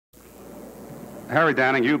Harry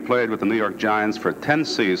Danning, you played with the New York Giants for 10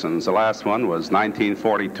 seasons. The last one was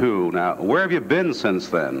 1942. Now, where have you been since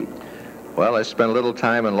then? Well, I spent a little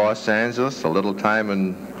time in Los Angeles, a little time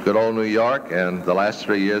in good old New York, and the last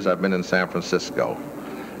 3 years I've been in San Francisco.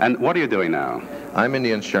 And what are you doing now? I'm in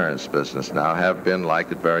the insurance business now, have been,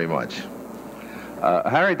 like it very much.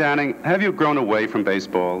 Harry Danning, have you grown away from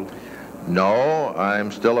baseball? No,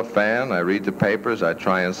 I'm still a fan. I read the papers. I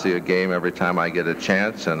try and see a game every time I get a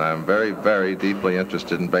chance, and I'm very, very deeply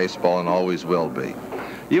interested in baseball and always will be.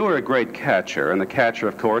 You were a great catcher, and the catcher,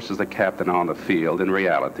 of course, is the captain on the field in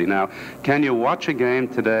reality. Now, can you watch a game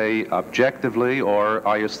today objectively, or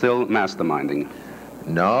are you still masterminding?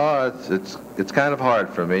 No, it's kind of hard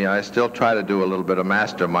for me. I still try to do a little bit of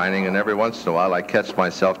masterminding, and every once in a while I catch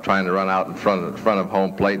myself trying to run out in front of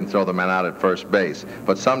home plate and throw the man out at first base.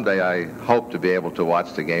 But someday I hope to be able to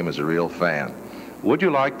watch the game as a real fan. Would you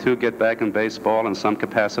like to get back in baseball in some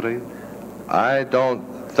capacity? I don't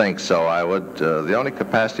think so. I would. The only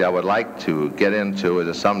capacity I would like to get into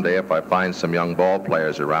is someday, if I find some young ball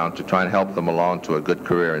players around, to try and help them along to a good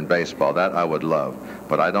career in baseball. That I would love.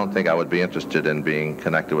 But I don't think I would be interested in being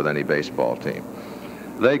connected with any baseball team.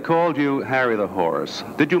 They called you Harry the Horse.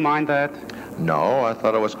 Did you mind that? No, I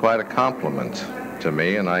thought it was quite a compliment to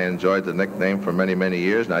me, and I enjoyed the nickname for many, many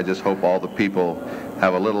years, and I just hope all the people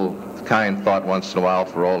have a little kind thought once in a while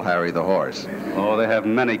for old Harry the Horse. Oh, they have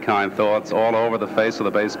many kind thoughts all over the face of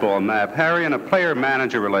the baseball map. Harry, in a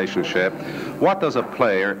player-manager relationship, what does a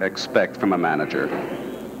player expect from a manager?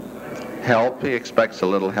 Help. He expects a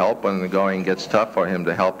little help when the going gets tough, for him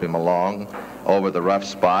to help him along over the rough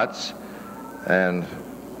spots, and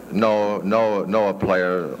know a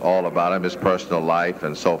player all about him, his personal life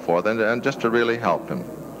and so forth, and just to really help him.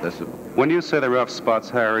 When you say the rough spots,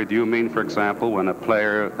 Harry, do you mean, for example, when a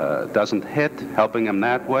player doesn't hit, helping him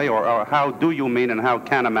that way, or how do you mean, and how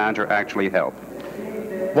can a manager actually help?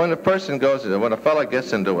 When a fella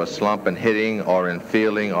gets into a slump in hitting or in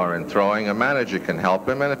fielding or in throwing, a manager can help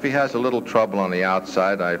him, and if he has a little trouble on the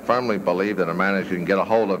outside, I firmly believe that a manager can get a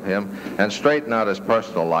hold of him and straighten out his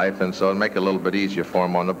personal life, and so make it a little bit easier for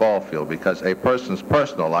him on the ball field, because a person's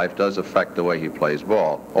personal life does affect the way he plays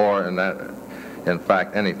ball, or in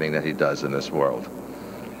fact, anything that he does in this world.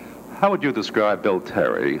 How would you describe Bill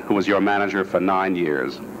Terry, who was your manager for 9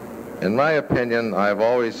 years? In my opinion, I've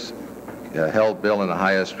always held Bill in the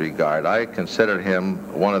highest regard. I considered him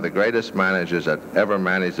one of the greatest managers that ever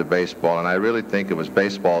managed a baseball, and I really think it was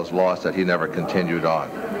baseball's loss that he never continued on.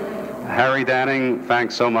 Harry Danning,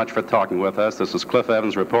 thanks so much for talking with us. This is Cliff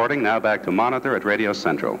Evans reporting. Now back to Monitor at Radio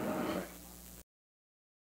Central.